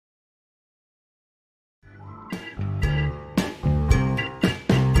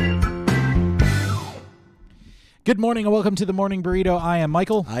Good morning and welcome to the Morning Burrito. I am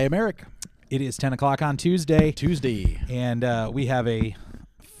Michael. I am Eric. It is 10 o'clock on Tuesday. And we have a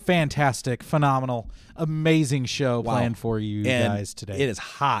fantastic, phenomenal, amazing show planned for you guys today. It is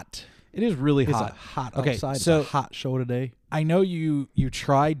hot. It is really hot. It's hot Okay, outside. so it's a hot show today. I know you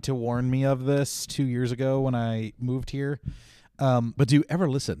tried to warn me of this 2 years ago when I moved here. But do you ever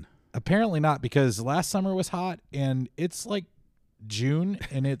listen? Apparently not, because last summer was hot and it's like June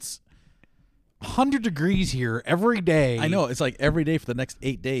and it's 100 degrees here every day. I know. It's like every day for the next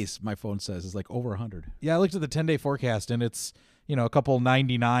 8 days, my phone says. It's like over 100. Yeah, I looked at the 10-day forecast, and it's, a couple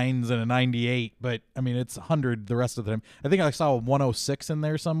 99s and a 98, but, I mean, it's 100 the rest of the time. I think I saw a 106 in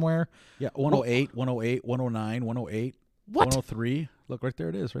there somewhere. Yeah, 108, 108, 109, 108, What? 103. Look, right there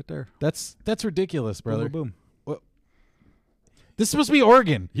it is, right there. That's ridiculous, brother. Boom, boom. This is supposed to be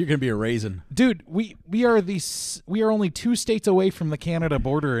Oregon. You're going to be a raisin. Dude, we are only 2 states away from the Canada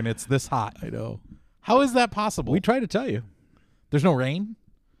border, and it's this hot. I know. How is that possible? We try to tell you. There's no rain.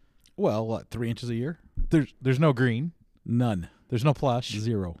 Well, what, 3 inches a year? There's no green. None. There's no plush.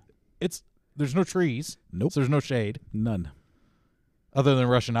 0. There's no trees. Nope. So there's no shade. None. Other than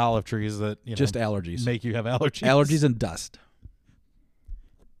Russian olive trees that Just allergies. make you have allergies. Allergies and dust.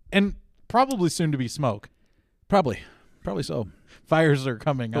 And probably soon to be smoke. Probably so. Fires are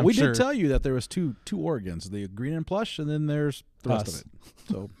coming. But I'm we sure. did tell you that there was two Oregons, the green and plush, and then there's the rest Us. of it.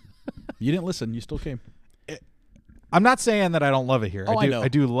 So you didn't listen. You still came. I'm not saying that I don't love it here. Oh, I know. I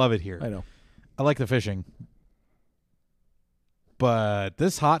do love it here. I know. I like the fishing. But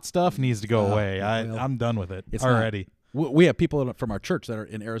this hot stuff needs to go away. well, I'm done with it it's already. We have people from our church that are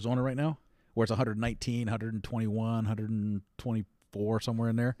in Arizona right now, where it's 119, 121, 124, somewhere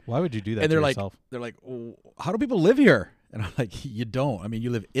in there. Why would you do that And to they're yourself? like, oh, how do people live here? And I'm like, you don't. I mean, you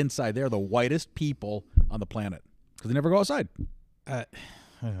live inside. They're the whitest people on the planet because they never go outside.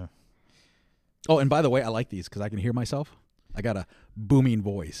 Oh, and by the way, I like these because I can hear myself. I got a booming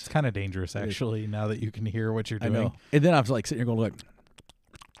voice. It's kind of dangerous, actually, now that you can hear what you're doing. I know. And then I was like sitting here going like,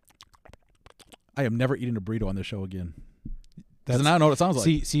 I am never eating a burrito on this show again. Because now I know what it sounds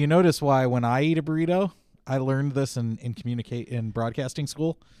like. See, you notice why when I eat a burrito, I learned this in broadcasting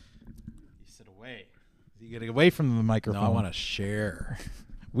school. You sit away. You get away from the microphone. No, I want to share.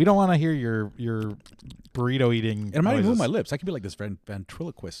 We don't want to hear your burrito eating. And I'm not even noises. moving my lips. I could be like this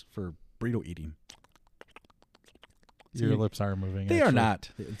ventriloquist for burrito eating. Your lips are moving. They actually. are not.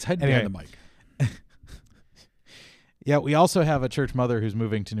 It's head Anyway. behind the mic. Yeah, we also have a church mother who's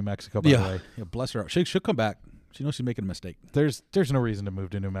moving to New Mexico, by the way. Yeah, bless her. She'll come back. She knows she's making a mistake. There's no reason to move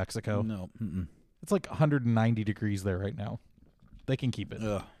to New Mexico. No. Mm-mm. It's like 190 degrees there right now. They can keep it.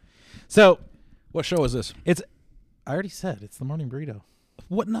 Ugh. So What show is this? I already said it's the Morning Burrito.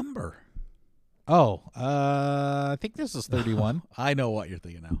 What number? Oh, I think this is 31. I know what you're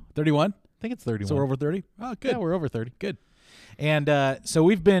thinking now. 31? I think it's 31. So we're over 30? Oh, good. Yeah, we're over 30. Good. And so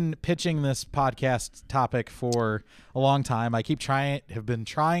we've been pitching this podcast topic for a long time. I have been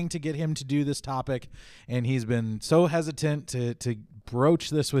trying to get him to do this topic, and he's been so hesitant to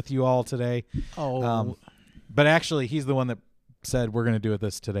broach this with you all today. Oh. But actually, he's the one that said we're going to do it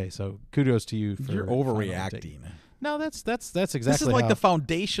this today. So kudos to you for You're overreacting. No, that's exactly. This is like how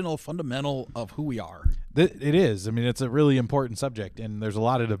the fundamental of who we are. it is. I mean, it's a really important subject, and there's a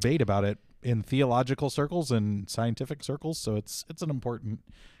lot of debate about it in theological circles and scientific circles. So it's an important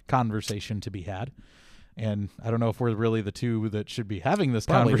conversation to be had. And I don't know if we're really the two that should be having this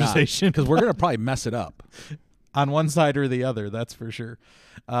conversation because we're going to probably mess it up on one side or the other. That's for sure.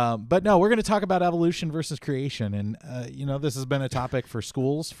 But no, we're going to talk about evolution versus creation. And, this has been a topic for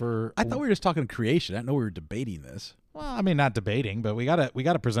schools for. I thought we were just talking creation. I didn't know we were debating this. Well, I mean, not debating, but we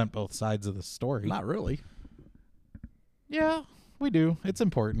gotta present both sides of the story. Not really. Yeah, we do. It's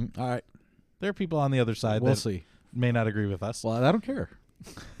important. All right. There are people on the other side We'll that see. may not agree with us. Well, I don't care.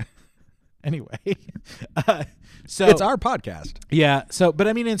 Anyway, so It's our podcast. yeah. So, but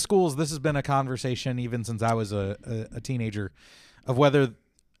I mean, in schools, this has been a conversation even since I was a teenager of whether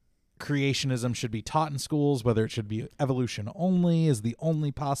creationism should be taught in schools, whether it should be evolution only is the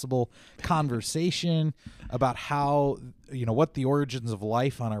only possible conversation about how, what the origins of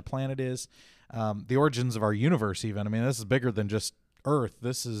life on our planet is, the origins of our universe even. I mean, this is bigger than just Earth.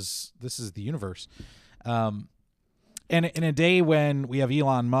 This is the universe. And in a day when we have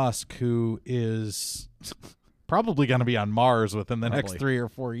Elon Musk, who is probably going to be on Mars within the next 3 or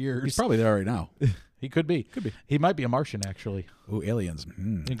 4 years. He's probably there right now. He could be. He might be a Martian, actually. Ooh, aliens.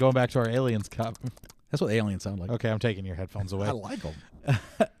 And going back to our aliens cup. That's what aliens sound like. Okay, I'm taking your headphones away. I like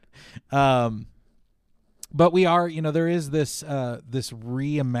them. But we are, there is this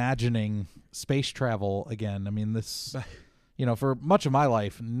reimagining space travel again. I mean, this, for much of my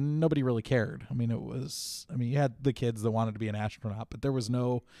life, nobody really cared. I mean, you had the kids that wanted to be an astronaut, but there was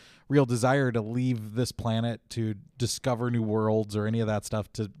no real desire to leave this planet, to discover new worlds or any of that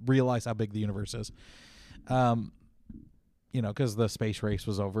stuff, to realize how big the universe is. Because the space race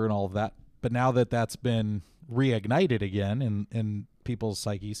was over and all of that. But now that that's been reignited again in people's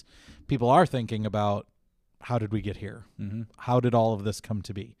psyches, people are thinking about, how did we get here? Mm-hmm. How did all of this come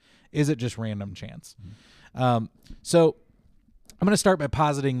to be? Is it just random chance? Mm-hmm. So I'm going to start by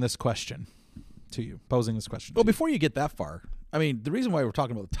posing this question to you. Well, before you get that far, I mean, the reason why we're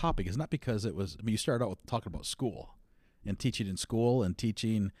talking about the topic is not because you started out with talking about school and teaching in school and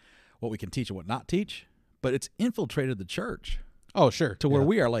teaching what we can teach and what not teach, but it's infiltrated the church. Oh, sure. To where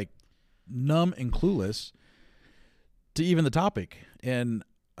we are like numb and clueless to even the topic. And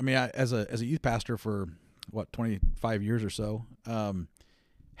I mean, as a youth pastor for 25 years or so,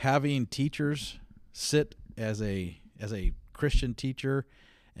 having teachers sit as a Christian teacher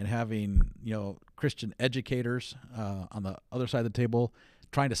and having, Christian educators on the other side of the table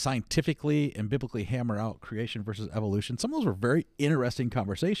trying to scientifically and biblically hammer out creation versus evolution. Some of those were very interesting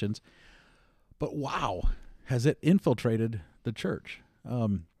conversations, but wow, has it infiltrated the church?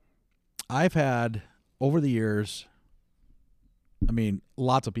 I've had, over the years,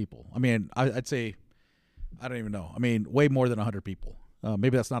 lots of people. I'd say, I don't even know. Way more than 100 people.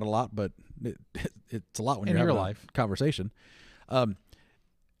 Maybe that's not a lot, but it's a lot when in you're your having life a conversation.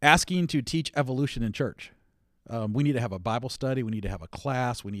 Asking to teach evolution in church. We need to have a Bible study. We need to have a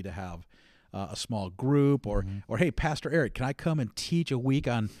class. We need to have a small group. Or hey, Pastor Eric, can I come and teach a week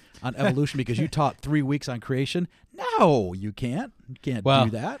on evolution because you taught 3 weeks on creation? No, you can't. You can't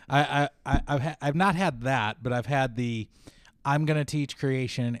do that. I've not had that, but I've had I'm going to teach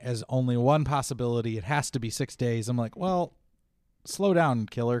creation as only one possibility. It has to be 6 days. I'm like, well, slow down,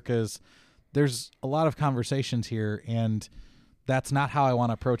 killer, because there's a lot of conversations here, and that's not how I want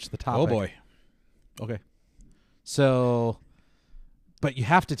to approach the topic. Oh, boy. Okay. So, but you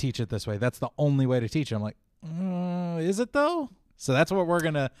have to teach it this way. That's the only way to teach it. I'm like, is it though? So that's what we're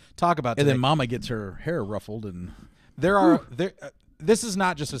going to talk about today. And then Mama gets her hair ruffled. And this is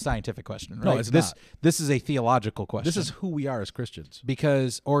not just a scientific question, right? No, it's not. This is a theological question. This is who we are as Christians.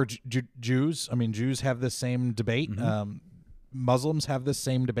 Because, Jews, Jews have this same debate. Mm-hmm. Muslims have this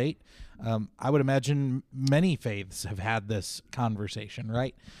same debate. I would imagine many faiths have had this conversation,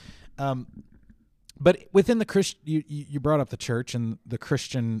 right? But within the you brought up the church and the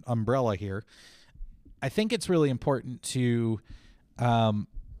Christian umbrella here. I think it's really important to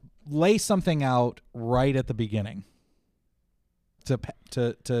lay something out right at the beginning to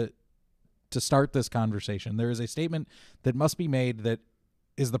start this conversation. There is a statement that must be made that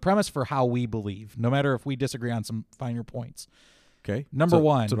is the premise for how we believe, no matter if we disagree on some finer points. Okay. Number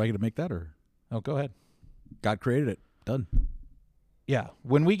one. So do I get to make that, or? Oh, go ahead. God created it. Done. Yeah.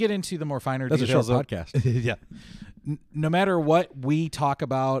 When we get into the more finer That's details. That's a short podcast. Yeah. No matter what we talk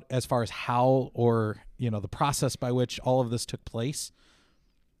about as far as how or, the process by which all of this took place,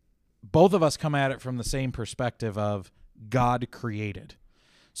 both of us come at it from the same perspective of God created.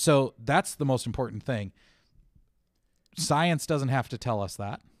 So that's the most important thing. Science doesn't have to tell us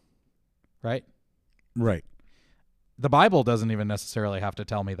that, right? Right. The Bible doesn't even necessarily have to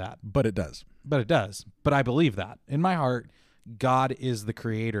tell me that. But it does. But it does. But I believe that. In my heart, God is the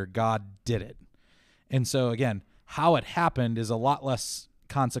creator. God did it. And so, again, how it happened is a lot less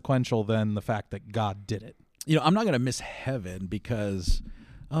consequential than the fact that God did it. I'm not going to miss heaven because,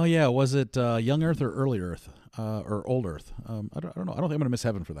 was it young Earth or early Earth or old Earth? I don't know. I don't think I'm going to miss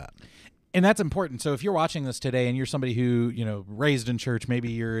heaven for that. And that's important. So if you're watching this today and you're somebody who, raised in church,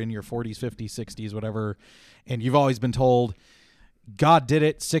 maybe you're in your 40s, 50s, 60s, whatever, and you've always been told God did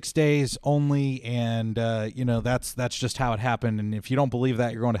it 6 days only, and, that's just how it happened. And if you don't believe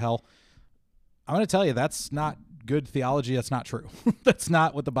that, you're going to hell. I'm going to tell you, that's not good theology. That's not true. That's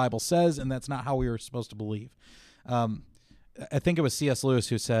not what the Bible says, and that's not how we were supposed to believe. I think it was C.S. Lewis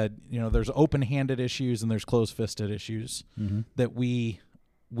who said, there's open-handed issues and there's closed-fisted issues that we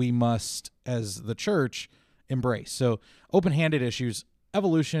must, as the church, embrace. So open-handed issues,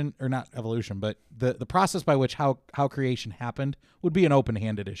 evolution, or not evolution, but the process by which how creation happened would be an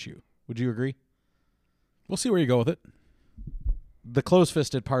open-handed issue. Would you agree? We'll see where you go with it. The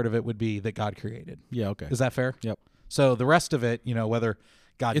closed-fisted part of it would be that God created. Yeah, okay. Is that fair? Yep. So the rest of it, whether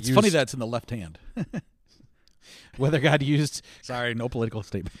God It's funny that it's in the left hand. Whether God used... Sorry, no political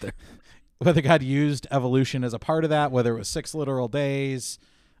statement there. Whether God used evolution as a part of that, whether it was 6 literal days...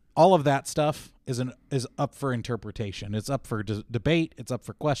 all of that stuff is up for interpretation. It's up for debate. It's up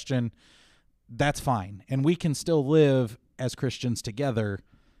for question. That's fine. And we can still live as Christians together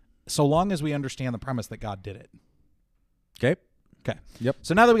so long as we understand the premise that God did it. Okay. Okay. Yep.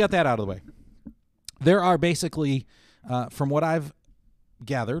 So now that we got that out of the way, there are basically, from what I've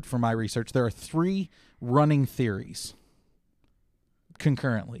gathered from my research, there are 3 running theories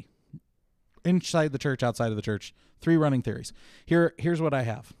concurrently. Inside the church, outside of the church, 3 running theories. Here's what I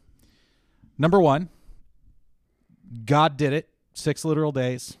have. Number 1, God did it, 6 literal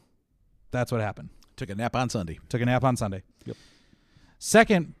days. That's what happened. Took a nap on Sunday. Took a nap on Sunday. Yep.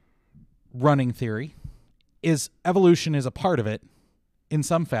 Second running theory is evolution is a part of it in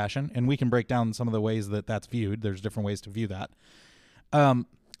some fashion, and we can break down some of the ways that that's viewed. There's different ways to view that.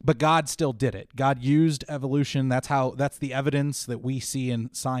 But God still did it. God used evolution. That's the evidence that we see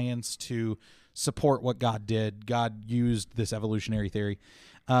in science to support what God did. God used this evolutionary theory.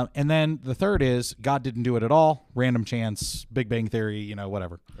 And then the third is God didn't do it at all. Random chance, Big Bang Theory,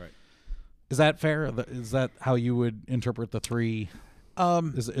 whatever. Right. Is that fair? Is that how you would interpret the 3?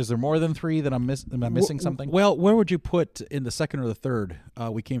 Is there more than 3 that am I missing something? Well, where would you put in the second or the third?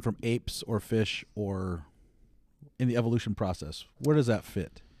 We came from apes or fish or in the evolution process. Where does that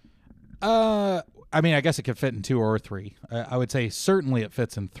fit? I mean, I guess it could fit in 2 or 3. I would say certainly it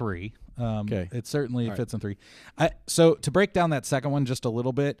fits in 3. Okay. It certainly fits in 3. So to break down that second one just a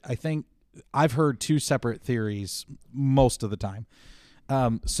little bit, I think I've heard 2 separate theories most of the time.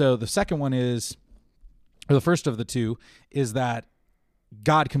 So the second one is, or the first of the 2, is that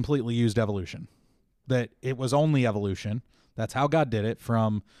God completely used evolution, that it was only evolution. That's how God did it,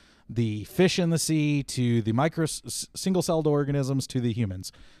 from the fish in the sea to the single-celled organisms to the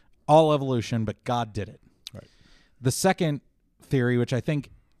humans. All evolution, but God did it. Right. The second theory, which I think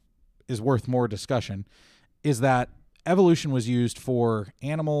is worth more discussion, is that evolution was used for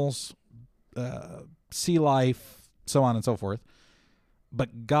animals, sea life, so on and so forth.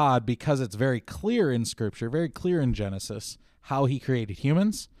 But God, because it's very clear in Scripture, very clear in Genesis, how he created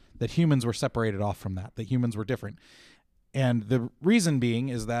humans, that humans were separated off from that humans were different. And the reason being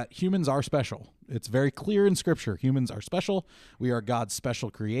is that humans are special. It's very clear in Scripture. Humans are special. We are God's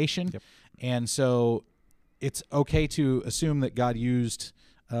special creation. Yep. And so it's okay to assume that God used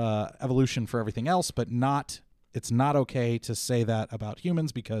evolution for everything else, but it's not okay to say that about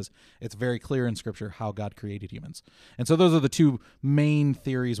humans, because it's very clear in Scripture how God created humans. And so those are the 2 main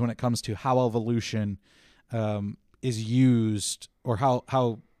theories when it comes to how evolution is used, or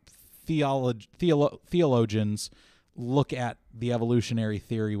how theologians look at the evolutionary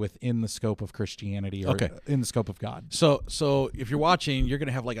theory within the scope of Christianity, or in the scope of God. So if you're watching, you're going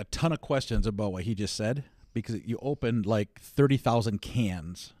to have like a ton of questions about what he just said, because you opened like 30,000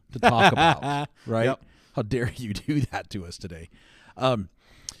 cans to talk about, right? Yep. How dare you do that to us today?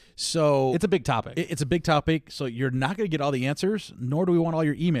 So It's a big topic. It's a big topic. So you're not going to get all the answers, nor do we want all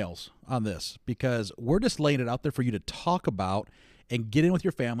your emails on this, because we're just laying it out there for you to talk about and get in with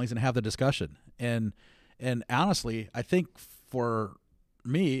your families and have the discussion. And honestly, I think for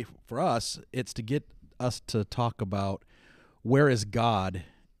us, it's to get us to talk about, where is God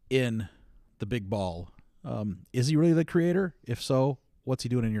in the big ball? Is he really the creator? If so, what's he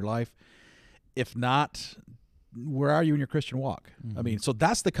doing in your life? If not, where are you in your Christian walk? Mm-hmm. I mean, so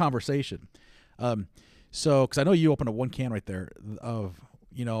that's the conversation. Because I know you opened up one can right there of,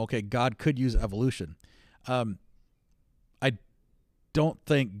 okay, God could use evolution. I don't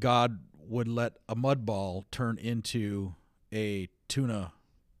think God would let a mud ball turn into a tuna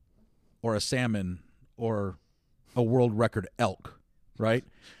or a salmon or a world record elk, right?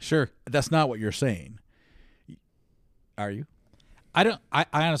 Sure. That's not what you're saying. Are you? I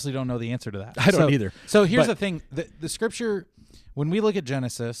honestly don't know the answer to that. I don't either. So here's the thing. The Scripture, when we look at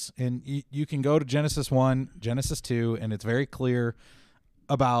Genesis, and you can go to Genesis 1, Genesis 2, and it's very clear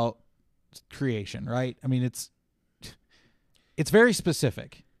about creation, right? I mean, it's very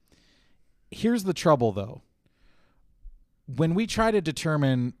specific. Here's the trouble, though. When we try to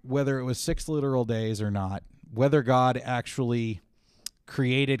determine whether it was 6 literal days or not, whether God actually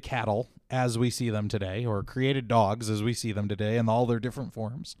created cattle as we see them today, or created dogs as we see them today in all their different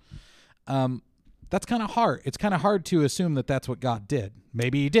forms, that's kind of hard. It's kind of hard to assume that that's what God did.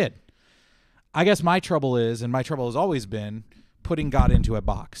 Maybe he did. I guess my trouble is, and my trouble has always been, putting God into a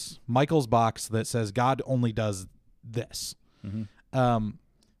box. Michael's box that says God only does this. Mm-hmm.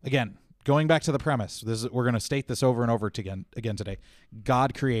 Again, going back to the premise, we're going to state this over and over again today.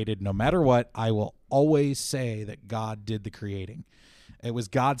 God created. No matter what, I will always say that God did the creating. It was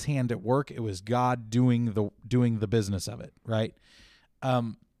God's hand at work. It was God doing the business of it, right?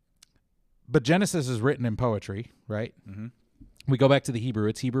 But Genesis is written in poetry, right? Mm-hmm. We go back to the Hebrew.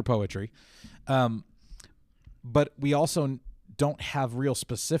 It's Hebrew poetry. But we also don't have real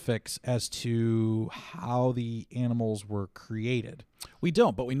specifics as to how the animals were created. We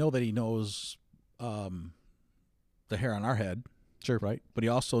don't, but we know that he knows the hair on our head, Sure. right? But he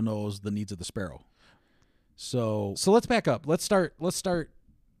also knows the needs of the sparrow. So let's back up. Let's start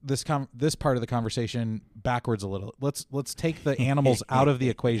this part of the conversation backwards a little. Let's take the animals out of the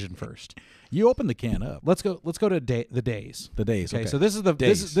equation first. you open the can up. Let's go to the days. The days. Okay. So this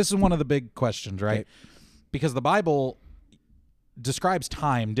is one of the big questions, right? Okay. Because the Bible describes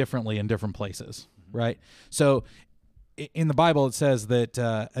time differently in different places, right? So in the Bible it says that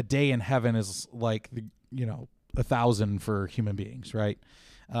a day in heaven is like 1,000 for human beings, right?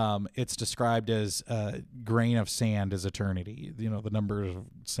 It's described as a grain of sand is eternity. The number of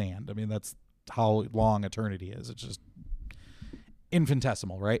sand. I mean, that's how long eternity is. It's just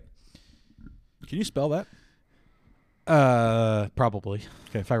infinitesimal, right? Can you spell that? Probably.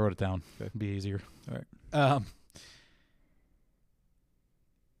 Okay, if I wrote it down, it'd be easier. All right.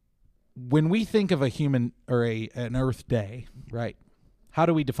 When we think of a human or an Earth day, right? How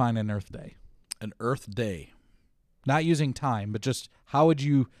do we define an Earth day? An Earth day. Not using time, but just how would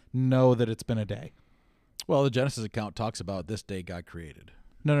you know that it's been a day? Well, the Genesis account talks about this day God created.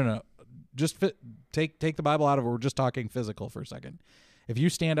 No. Just take the Bible out of it. We're just talking physical for a second. If you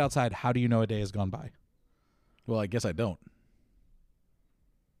stand outside, how do you know a day has gone by? Well, I guess I don't.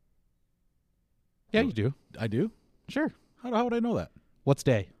 Yeah, you do. I do? Sure. How would I know that? What's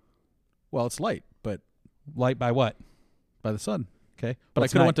day? Well, it's light, but Light by what? by the sun. Okay. But I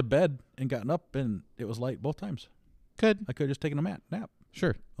What's could have night? went to bed and gotten up, and it was light both times. Could. I could have just taken a nap.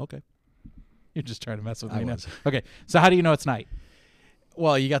 Sure. Okay. You're just trying to mess with I me now. was. Okay. So how do you know it's night?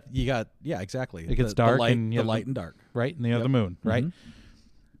 Well, you got yeah, exactly. It gets The dark light, and you the have light and dark. Right? And you have Yep. the moon, right? Mhm.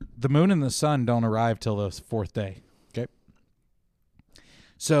 The moon and the sun don't arrive till the fourth day. Okay.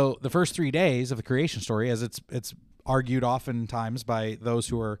 So the first 3 days of the creation story, as it's argued oftentimes by those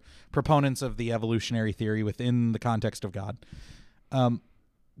who are proponents of the evolutionary theory within the context of God,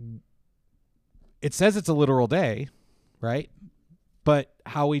 it says it's a literal day, right? But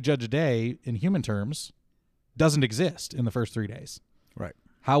how we judge a day in human terms doesn't exist in the first 3 days. Right.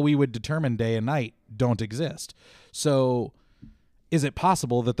 How we would determine day and night don't exist. So is it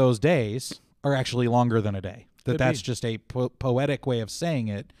possible that those days are actually longer than a day? Could That's be. just a poetic way of saying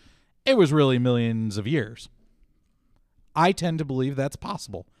it. It was really millions of years. I tend to believe that's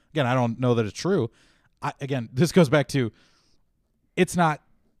possible. Again, I don't know that it's true. This goes back to it's not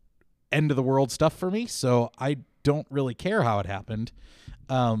end of the world stuff for me, so I don't really care how it happened.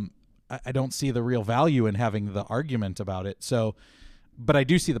 I don't see the real value in having the argument about it. So, but I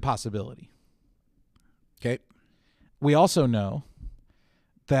do see the possibility. Okay. We also know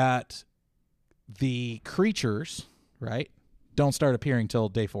that the creatures, right, don't start appearing till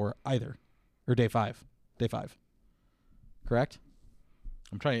day 4 either, or day 5. Day 5. Correct?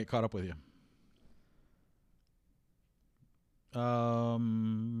 I'm trying to get caught up with you.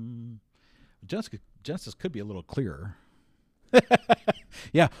 Genesis could be a little clearer.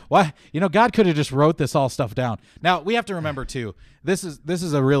 Yeah. Why? God could have just wrote this all stuff down. Now we have to remember too. This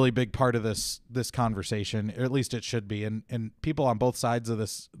is a really big part of this conversation, or at least it should be. And people on both sides of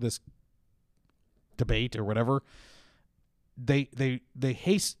this debate or whatever, they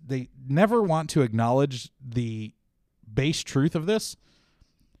never want to acknowledge the base truth of this.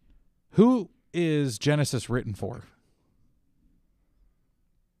 Who is Genesis written for?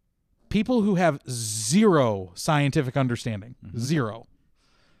 People who have zero scientific understanding. Mm-hmm. Zero.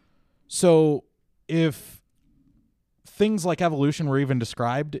 So if things like evolution were even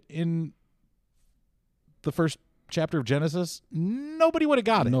described in the first chapter of Genesis, nobody would have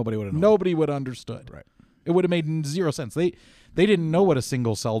got it. Nobody would have known. Nobody would have understood. Right. It would have made zero sense. They didn't know what a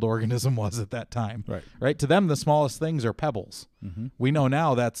single-celled organism was at that time. Right. Right? To them, the smallest things are pebbles. Mm-hmm. We know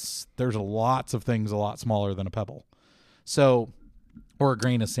now there's lots of things a lot smaller than a pebble. So, or a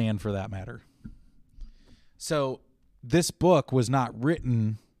grain of sand for that matter. So this book was not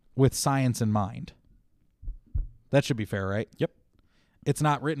written with science in mind. That should be fair, right? Yep. It's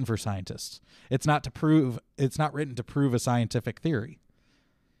not written for scientists. It's not written to prove a scientific theory.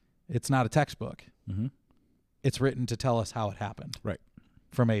 It's not a textbook. Mm-hmm. It's written to tell us how it happened. Right.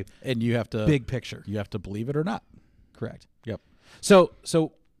 From a And you have to big picture. You have to believe it or not. Correct. Yep. So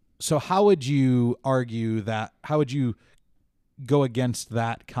how would you argue that? How would you go against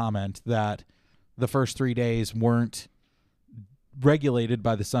that comment that the first 3 days weren't regulated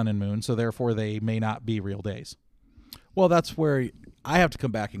by the sun and moon, so therefore they may not be real days? Well, that's where I have to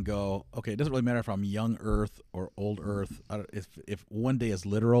come back and go, okay, it doesn't really matter if I'm young Earth or old Earth. If one day is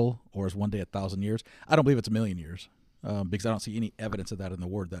literal or is one day 1,000 years, I don't believe it's a million years because I don't see any evidence of that in the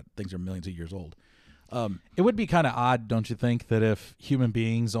Word that things are millions of years old. It would be kind of odd, don't you think, that if human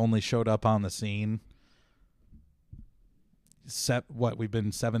beings only showed up on the scene we've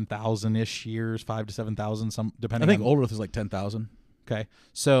been 7,000 ish years, 5 to 7,000, some I depending. think on, Old Earth is like 10,000. Okay,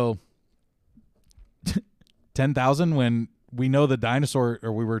 so 10,000 when we know the dinosaur,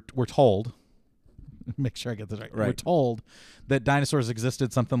 or we're told. Make sure I get this right. We're told that dinosaurs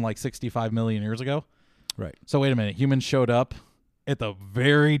existed something like 65 million years ago. Right. So wait a minute, humans showed up at the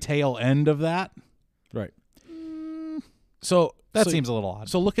very tail end of that. Right. So that seems a little odd.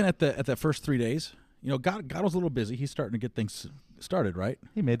 So looking at that first 3 days, God was a little busy. He's starting to get things started, right?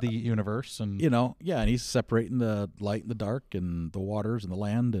 He made the universe, and and he's separating the light and the dark, and the waters and the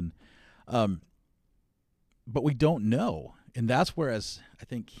land, and but we don't know, and that's whereas I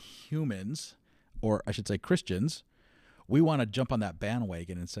think humans, or I should say Christians, we want to jump on that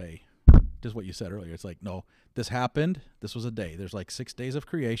bandwagon and say, just what you said earlier. It's like, no, this happened. This was a day. There's like 6 days of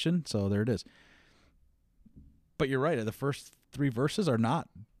creation, so there it is. But you're right. The first 3 verses are not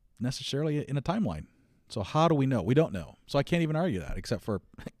necessarily in a timeline. So how do we know? We don't know. So I can't even argue that, except for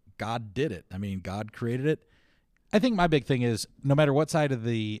God did it. I mean, God created it. I think my big thing is, no matter what side of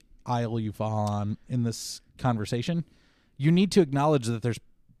the aisle you fall on in this conversation, you need to acknowledge that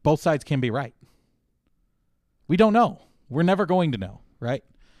both sides can be right. We don't know. We're never going to know, right?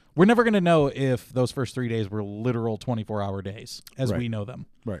 We're never going to know if those first 3 days were literal 24-hour days as we know them.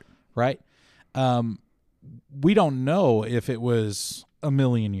 Right. Right? We don't know if it was a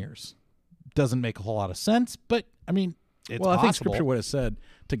million years. Doesn't make a whole lot of sense, but I mean, it's possible. I think Scripture would have said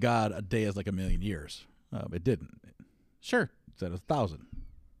to God, a day is like a million years. It didn't. Sure. It said 1,000.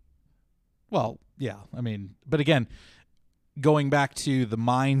 Well, yeah. I mean, but again, going back to the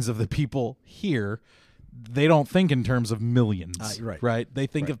minds of the people here, they don't think in terms of millions. Right? They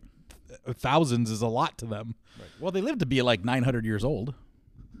think of thousands as a lot to them. Right. Well, they lived to be like 900 years old.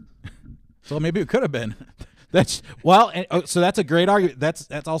 So maybe it could have been. So that's a great argument.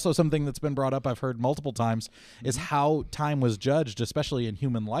 That's also something that's been brought up. I've heard multiple times is how time was judged, especially in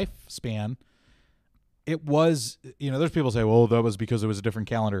human lifespan. It was, there's people say, well, that was because it was a different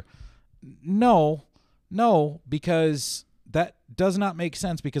calendar. No, because that does not make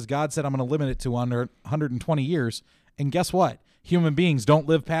sense, because God said, I'm going to limit it to under 120 years. And guess what? Human beings don't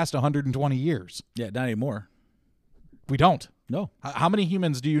live past 120 years. Yeah, not anymore. We don't. No. How many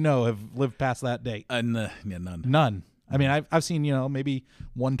humans do you know have lived past that date? None. None. I mean, I've seen, maybe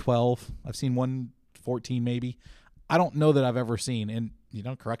 112. I've seen 114 maybe. I don't know that I've ever seen, and,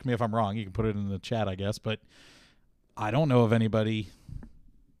 correct me if I'm wrong. You can put it in the chat, I guess, but I don't know of anybody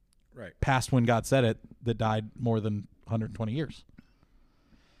past when God said it that died more than 120 years.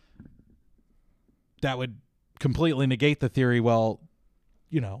 That would completely negate the theory, well,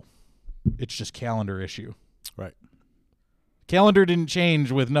 it's just calendar issue. Right. Calendar didn't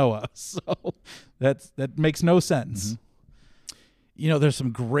change with Noah, so that makes no sense. Mm-hmm. There's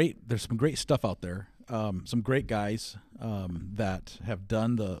some great stuff out there. Some great guys that have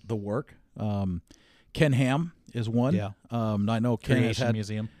done the work. Ken Ham is one. Yeah. I know Ken Creation has had,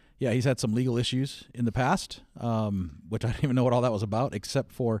 Museum. Yeah, he's had some legal issues in the past, which I didn't even know what all that was about,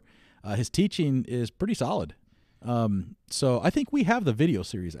 except for his teaching is pretty solid. So I think we have the video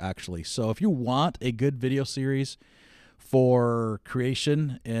series, actually. So if you want a good video series for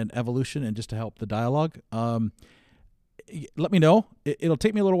creation and evolution and just to help the dialogue, let me know. It'll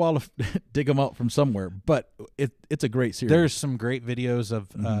take me a little while to dig them out from somewhere, but it's a great series. There's some great videos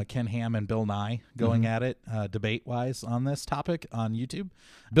of Ken Ham and Bill Nye going at it debate-wise on this topic on YouTube.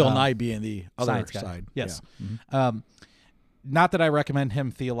 Bill Nye being the other side. Yes. Yeah. Mm-hmm. Not that I recommend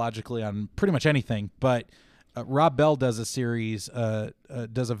him theologically on pretty much anything, but Rob Bell does a series,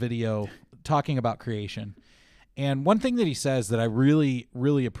 does a video talking about creation. And one thing that he says that I really,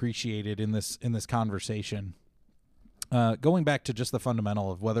 really appreciated in this conversation, going back to just the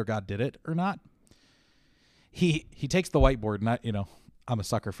fundamental of whether God did it or not, he takes the whiteboard, and I'm a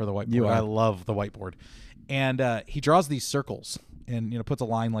sucker for the whiteboard. You are. I love the whiteboard. And he draws these circles and puts a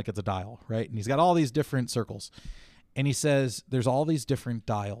line like it's a dial, right? And he's got all these different circles. And he says there's all these different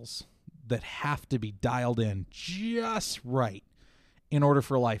dials that have to be dialed in just right in order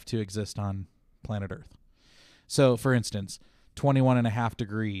for life to exist on planet Earth. So, for instance, 21.5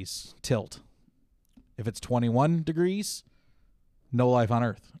 degrees tilt. If it's 21 degrees, no life on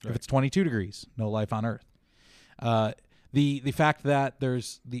Earth. Right. If it's 22 degrees, no life on Earth. The fact that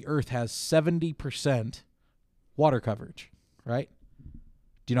the Earth has 70% water coverage, right?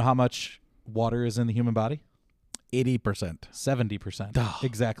 Do you know how much water is in the human body? 80%. 70%. Oh.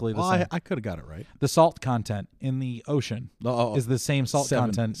 Exactly the same. I could have got it right. The salt content in the ocean is the same salt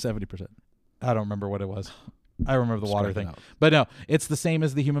content. 70%. I don't remember what it was. I remember the water thing. Out. But no, it's the same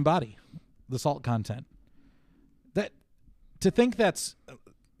as the human body, the salt content. That to think that's,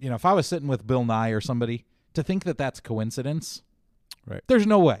 if I was sitting with Bill Nye or somebody to think that that's coincidence, Right. there's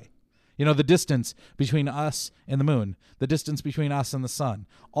no way. You know, the distance between us and the moon, the distance between us and the sun,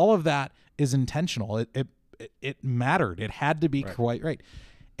 all of that is intentional. It mattered. It had to be quite right.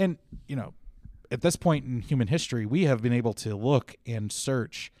 And, you know, at this point in human history, we have been able to look and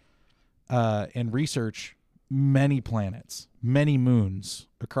search and research many planets, many moons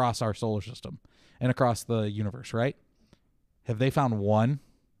across our solar system and across the universe, right? Have they found one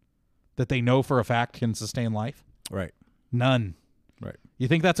that they know for a fact can sustain life? Right. None. Right. You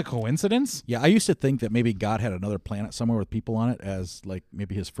think that's a coincidence? Yeah, I used to think that maybe God had another planet somewhere with people on it as like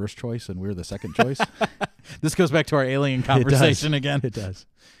maybe his first choice and we're the second choice. This goes back to our alien conversation again. It does.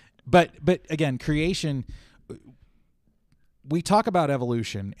 But again, creation, we talk about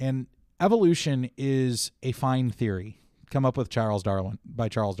evolution, and evolution is a fine theory come up with Charles Darwin,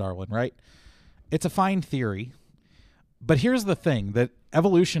 right? It's a fine theory. But here's the thing that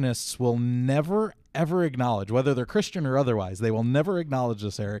evolutionists will never, ever acknowledge, whether they're Christian or otherwise, they will never acknowledge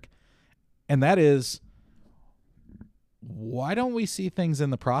this, Eric. And that is, why don't we see things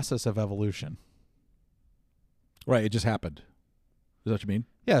in the process of evolution? Right. It just happened. Is that what you mean?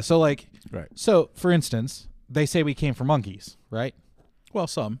 Yeah. So like, Right. So for instance, they say we came from monkeys, right? Well,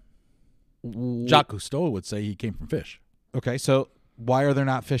 some. Jacques Cousteau would say he came from fish. Okay. So why are there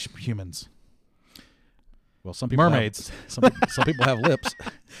not fish humans? Well, some people mermaids. Some people have lips.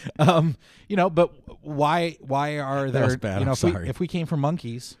 You know, but why are there? That was bad. You know, I'm sorry. if we came from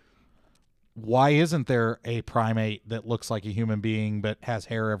monkeys, why isn't there a primate that looks like a human being but has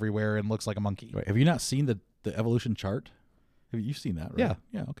hair everywhere and looks like a monkey? Right. Have you not seen the evolution chart? You've seen that, right? Yeah.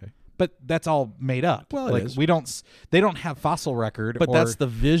 Yeah. Okay. But that's all made up. Well, it like is. They don't have fossil record. But that's the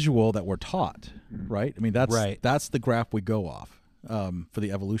visual that we're taught, right? I mean, that's Right. That's the graph we go off for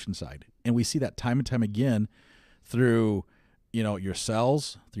the evolution side, and we see that time and time again through, you know, your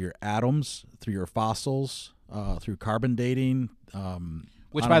cells, through your atoms, through your fossils, through carbon dating.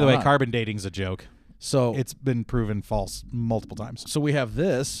 which, on by the and way, on. carbon dating's a joke. So It's been proven false multiple times. so we have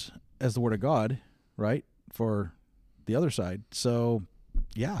this as the word of God, right, for the other side. So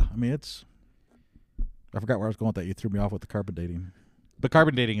yeah, I mean, I forgot where I was going with that. You threw me off with the carbon dating. But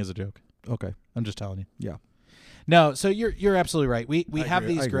carbon dating is a joke. Okay. I'm just telling you. Yeah. No, so you're absolutely right. We I have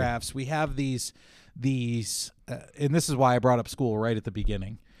agree. these I agree. graphs. We have these, and this is why I brought up school right at the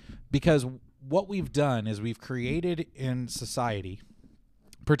beginning, because what we've done is we've created in society,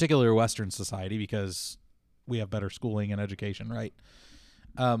 particularly Western society, because we have better schooling and education, right?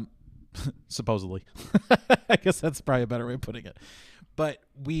 Supposedly, I guess that's probably a better way of putting it. But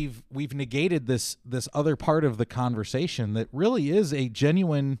we've negated this other part of the conversation that really is a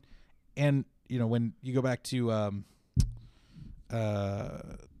genuine, and you know, when you go back to what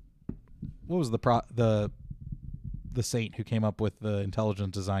was the saint who came up with the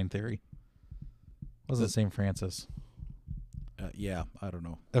intelligent design theory? Was it St. Francis? Yeah. I don't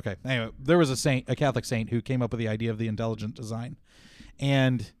know. Okay. Anyway, there was a Catholic saint who came up with the idea of the intelligent design,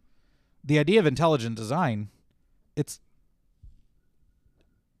 and the idea of intelligent design, it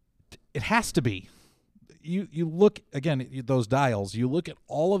has to be. You look again at those dials. You look at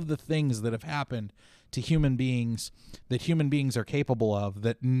all of the things that have happened to human beings that human beings are capable of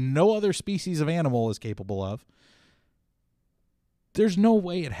that no other species of animal is capable of. There's no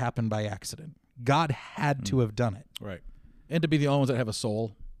way it happened by accident. God had to have done it. Right. And to be the only ones that have a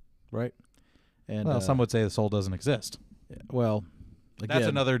soul, right? And Well, some would say the soul doesn't exist. well, again, That's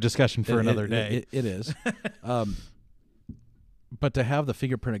another discussion for another day. It is. But to have the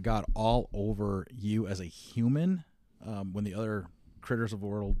fingerprint of God all over you as a human, when the other critters of the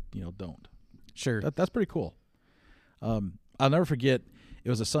world, you know, don't. Sure. That's pretty cool. I'll never forget. It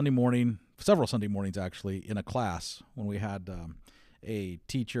was a Sunday morning, several Sunday mornings actually, in a class when we had a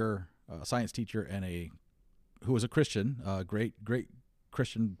teacher, a science teacher, and who was a Christian, great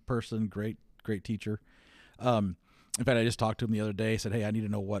Christian person, great teacher. In fact, I just talked to him the other day. Said, "Hey, I need to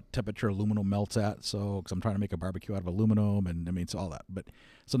know what temperature aluminum melts at, because I'm trying to make a barbecue out of aluminum, and I mean, it's all that." But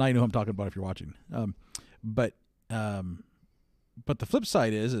so now you know who I'm talking about if you're watching. But the flip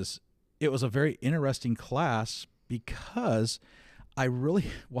side is it was a very interesting class because I really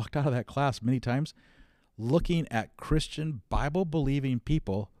walked out of that class many times looking at Christian Bible-believing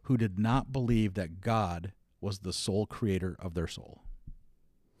people who did not believe that God was the sole creator of their soul.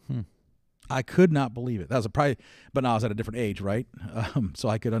 I could not believe it. That was but now I was at a different age, right? So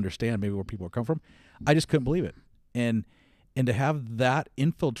I could understand maybe where people were coming from. I just couldn't believe it. And to have that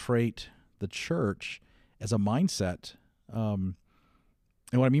infiltrate the church as a mindset, and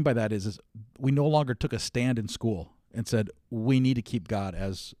what I mean by that is we no longer took a stand in school and said, we need to keep God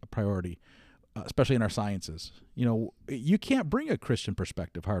as a priority, especially in our sciences. You know, you can't bring a Christian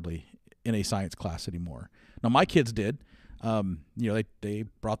perspective hardly in a science class anymore. Now, my kids did. They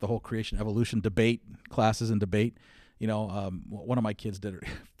brought the whole creation evolution debate classes and debate. One of my kids did a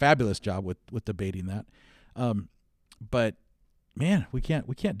fabulous job with debating that. But man, we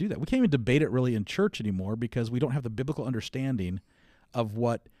can't do that. We can't even debate it really in church anymore because we don't have the biblical understanding of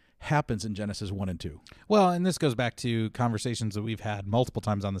what happens in Genesis 1 and 2. Well, and this goes back to conversations that we've had multiple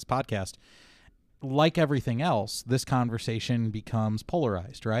times on this podcast. Like everything else, this conversation becomes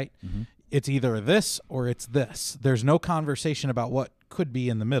polarized, right? Mm-hmm. It's either this or it's this. There's no conversation about what could be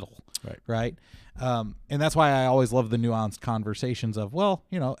in the middle, right? And that's why I always love the nuanced conversations of,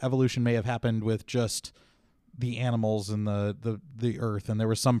 evolution may have happened with just the animals and the earth, and there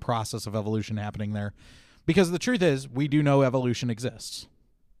was some process of evolution happening there. Because the truth is, we do know evolution exists.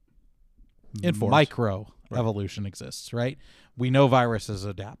 Micro evolution exists, right? We know viruses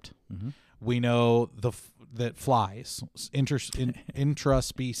adapt. Mm-hmm. We know that flies,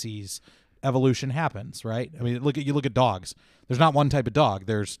 intraspecies evolution happens, right? I mean, you look at dogs. There's not one type of dog.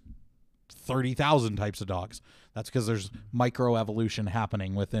 There's 30,000 types of dogs. That's because there's microevolution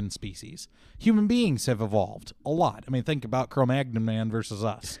happening within species. Human beings have evolved a lot. I mean, think about Cro-Magnon man versus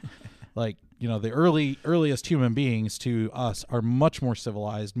us. The earliest human beings to us are much more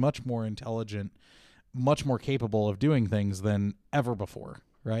civilized, much more intelligent, much more capable of doing things than ever before,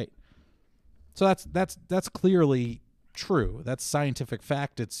 right? So that's clearly true. That's scientific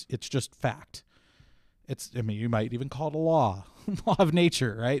fact. It's just fact. You might even call it a law of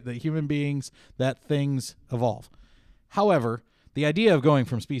nature, right? That human beings, that things evolve. However, the idea of going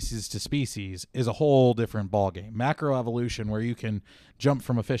from species to species is a whole different ballgame. Macroevolution, where you can jump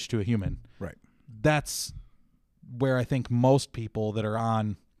from a fish to a human. Right. That's where I think most people that are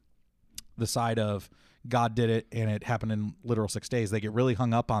on the side of God did it and it happened in literal 6 days, they get really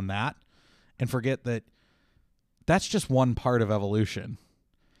hung up on that and forget that that's just one part of evolution.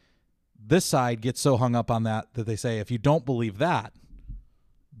 This side gets so hung up on that they say, if you don't believe that,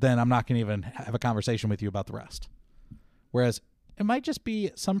 then I'm not going to even have a conversation with you about the rest. Whereas it might just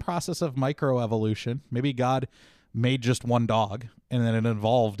be some process of microevolution. Maybe God made just one dog and then it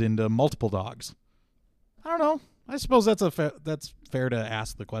evolved into multiple dogs. I don't know. I suppose that's fair to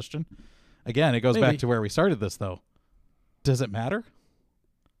ask the question. Again, it goes back to where we started this, though. Does it matter?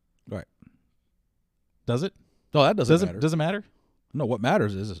 Right. Does it? No, that doesn't matter. Does it matter? No, what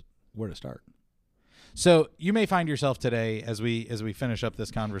matters is where to start. So you may find yourself today, as we finish up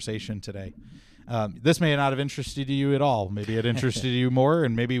this conversation today, this may not have interested you at all. Maybe it interested you more,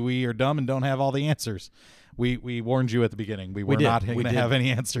 and maybe we are dumb and don't have all the answers. We warned you at the beginning. We were not going to have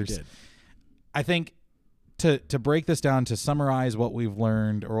any answers. I think to break this down, to summarize what we've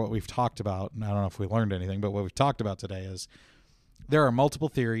learned or what we've talked about, and I don't know if we learned anything, but what we've talked about today is there are multiple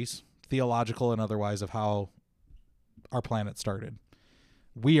theories, theological and otherwise, of how our planet started.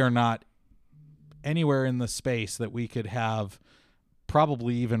 We are not anywhere in the space that we could have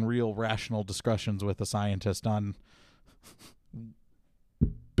probably even real rational discussions with a scientist on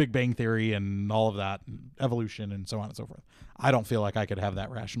Big Bang Theory and all of that, evolution and so on and so forth. I don't feel like I could have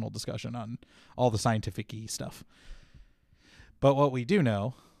that rational discussion on all the scientific-y stuff. But what we do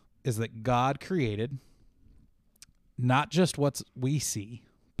know is that God created not just what we see,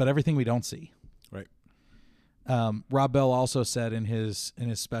 but everything we don't see. Right. Rob Bell also said in his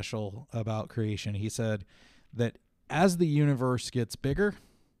special about creation, he said that as the universe gets bigger,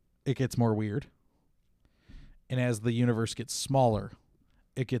 it gets more weird. And as the universe gets smaller,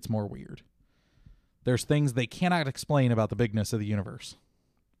 it gets more weird. There's things they cannot explain about the bigness of the universe.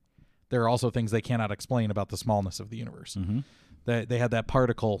 There are also things they cannot explain about the smallness of the universe. Mm-hmm. They had that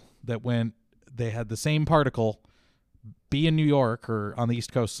particle that when they had the same particle be in New York or on the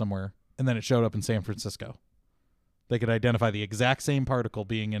East Coast somewhere, and then it showed up in San Francisco. They could identify the exact same particle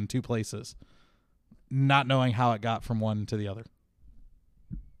being in two places, not knowing how it got from one to the other.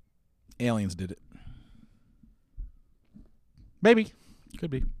 Aliens did it. Maybe. Could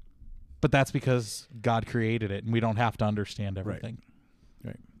be. But that's because God created it, and we don't have to understand everything.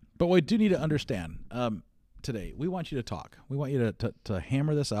 Right. But we do need to understand. Today, we want you to talk. We want you to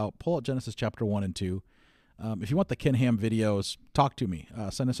hammer this out. Pull out Genesis chapter 1 and 2. If you want the Ken Ham videos, talk to me.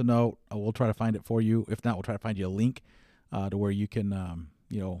 Send us a note. We'll try to find it for you. If not, we'll try to find you a link to where you can,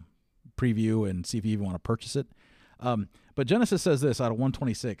 preview and see if you even want to purchase it. But Genesis says this out of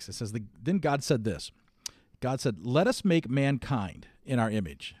 126. It says, then God said this. God said, let us make mankind in our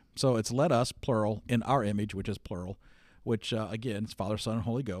image. So it's let us, plural, in our image, which is plural, which, again, it's Father, Son, and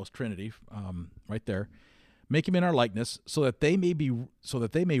Holy Ghost, Trinity, right there. Make him in our likeness so that they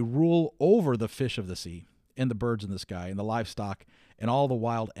may rule over the fish of the sea and the birds in the sky and the livestock and all the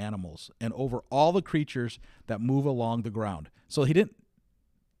wild animals and over all the creatures that move along the ground. So he didn't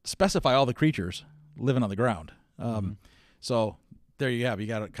specify all the creatures living on the ground. So there you have. You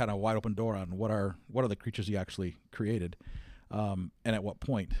got a kind of wide open door on what are the creatures He actually created, and at what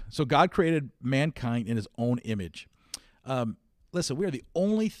point. So God created mankind in His own image. Listen, we are the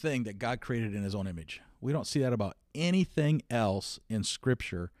only thing that God created in His own image. We don't see that about anything else in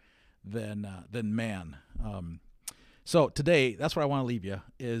Scripture than man. So today, that's what I want to leave you,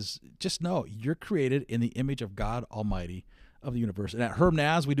 is just know you're created in the image of God Almighty of the universe. And at Herb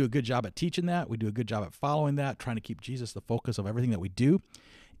Naz, we do a good job at teaching that. We do a good job at following that, trying to keep Jesus the focus of everything that we do,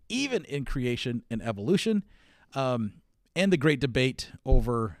 even in creation and evolution, and the great debate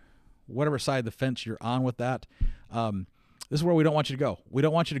over whatever side of the fence you're on with that. This is where we don't want you to go. We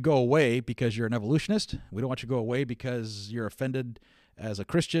don't want you to go away because you're an evolutionist. We don't want you to go away because you're offended as a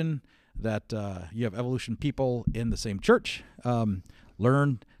Christian that you have evolution people in the same church.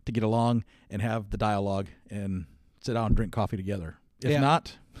 Learn to get along and have the dialogue and sit down and drink coffee together. If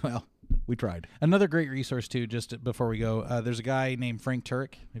not, well, we tried. Another great resource, too, just before we go, there's a guy named Frank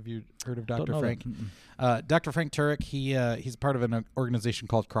Turek. Have you heard of Dr. Frank? Dr. Frank Turek, he's part of an organization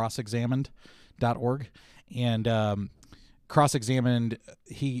called crossexamined.org. And Cross-Examined,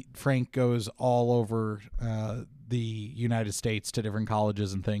 Frank goes all over the United States to different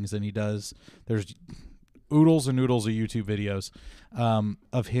colleges and things, and there's oodles and noodles of YouTube videos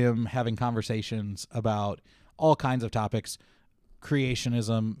of him having conversations about all kinds of topics,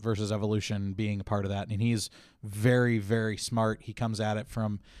 creationism versus evolution being a part of that. And he's very, very smart. He comes at it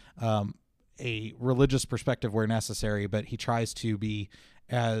from a religious perspective where necessary, but he tries to be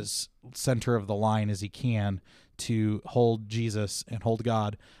as center of the line as he can to hold Jesus and hold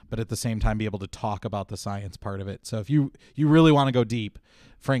God, but at the same time be able to talk about the science part of it. So if you really want to go deep,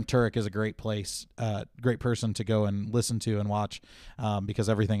 Frank Turek is a great person to go and listen to and watch, because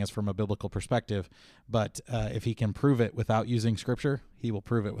everything is from a biblical perspective. But if he can prove it without using Scripture, he will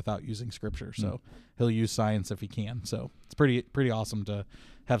prove it without using Scripture. So he'll use science if he can. So it's pretty awesome to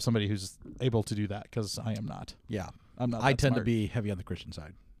have somebody who's able to do that, because I am not. Yeah. I'm not. I tend to be heavy on the Christian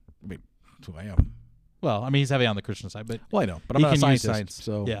side. I mean, that's who I am. Well, I mean, he's heavy on the Christian side, but I know, but I'm not a scientist.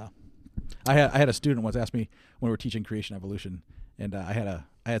 So yeah, I had a student once ask me when we were teaching creation evolution, and I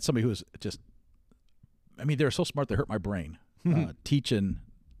had somebody who was just, I mean, they were so smart they hurt my brain. Teaching,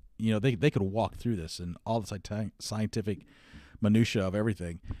 they could walk through this and all the scientific minutia of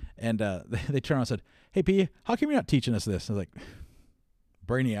everything, and they turned around and said, "Hey, P, how come you're not teaching us this?" I was like,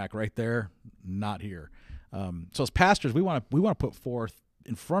 "Brainiac, right there, not here." So as pastors, we want to put forth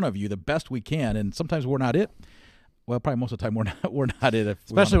in front of you the best we can, and sometimes we're not it. Well, probably most of the time we're not it.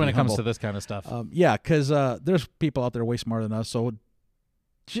 Especially when it comes to this kind of stuff. Yeah, because there's people out there way smarter than us. So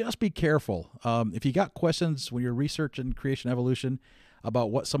just be careful. If you got questions when you're researching creation evolution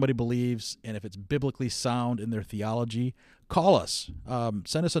about what somebody believes and if it's biblically sound in their theology, call us.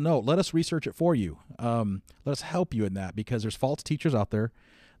 Send us a note. Let us research it for you. Let us help you in that, because there's false teachers out there.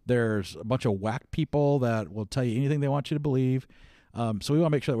 There's a bunch of whack people that will tell you anything they want you to believe. So we want to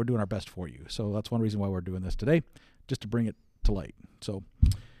make sure that we're doing our best for you. So that's one reason why we're doing this today, just to bring it to light. So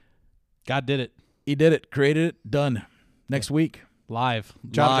God did it. He did it, created it, done. Next week. Java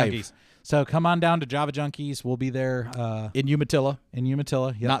Junkies. So come on down to Java Junkies. We'll be there. In Umatilla.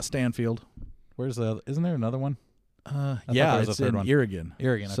 Yep. Not Stanfield. Isn't there another one? Yeah, it's in Irrigan.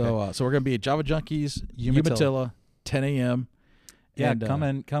 Okay. So we're going to be at Java Junkies, Umatilla, 10 a.m. Yeah,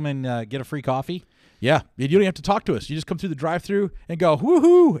 and, come and get a free coffee. Yeah, you don't have to talk to us. You just come through the drive-through and go,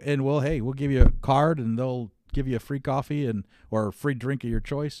 woohoo, and we'll give you a card, and they'll give you a free coffee or a free drink of your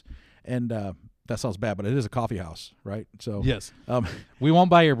choice. And that sounds bad, but it is a coffee house, right? So yes, we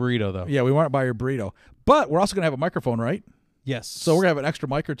won't buy your burrito though. Yeah, we won't buy your burrito, but we're also going to have a microphone, right? Yes. So we're going to have an extra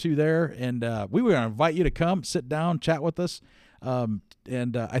mic or two there, and we were going to invite you to come, sit down, chat with us,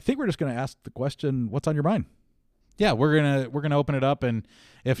 and I think we're just going to ask the question, "What's on your mind?" Yeah, we're gonna open it up, and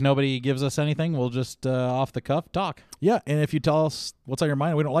if nobody gives us anything, we'll just off the cuff talk. Yeah, and if you tell us what's on your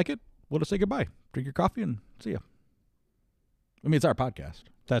mind and we don't like it, we'll just say goodbye, drink your coffee, and see you. I mean, it's our podcast.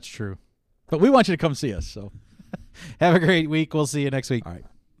 That's true. But we want you to come see us. So have a great week. We'll see you next week. All right.